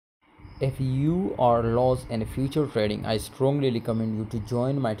If you are lost in future trading, I strongly recommend you to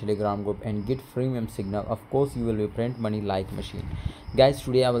join my Telegram group and get premium signal. Of course, you will be print money like machine. Guys,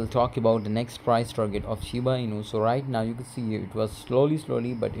 today I will talk about the next price target of Shiba Inu. So right now you can see here it was slowly,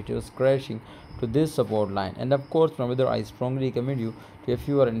 but it was crashing to this support line. And of course, from whether I strongly recommend you to, if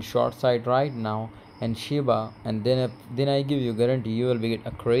you are in short side right now and Shiba, and then I give you guarantee you will be get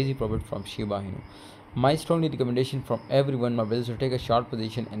a crazy profit from Shiba Inu. My strongly recommendation from everyone my brothers to take a short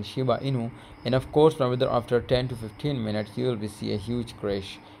position in Shiba Inu, and of course from whether after 10 to 15 minutes you will be see a huge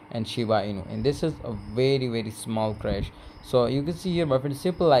crash in Shiba Inu, and this is a very small crash. So you can see here my friend,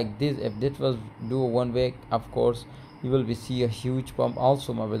 simple like this. If this was do one way, of course you will be see a huge pump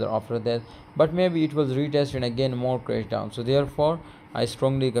also my brother after that, but maybe it was retest and again more crash down. So therefore I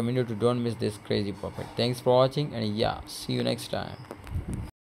strongly recommend you to don't miss this crazy profit. Thanks for watching, and yeah, see you next time.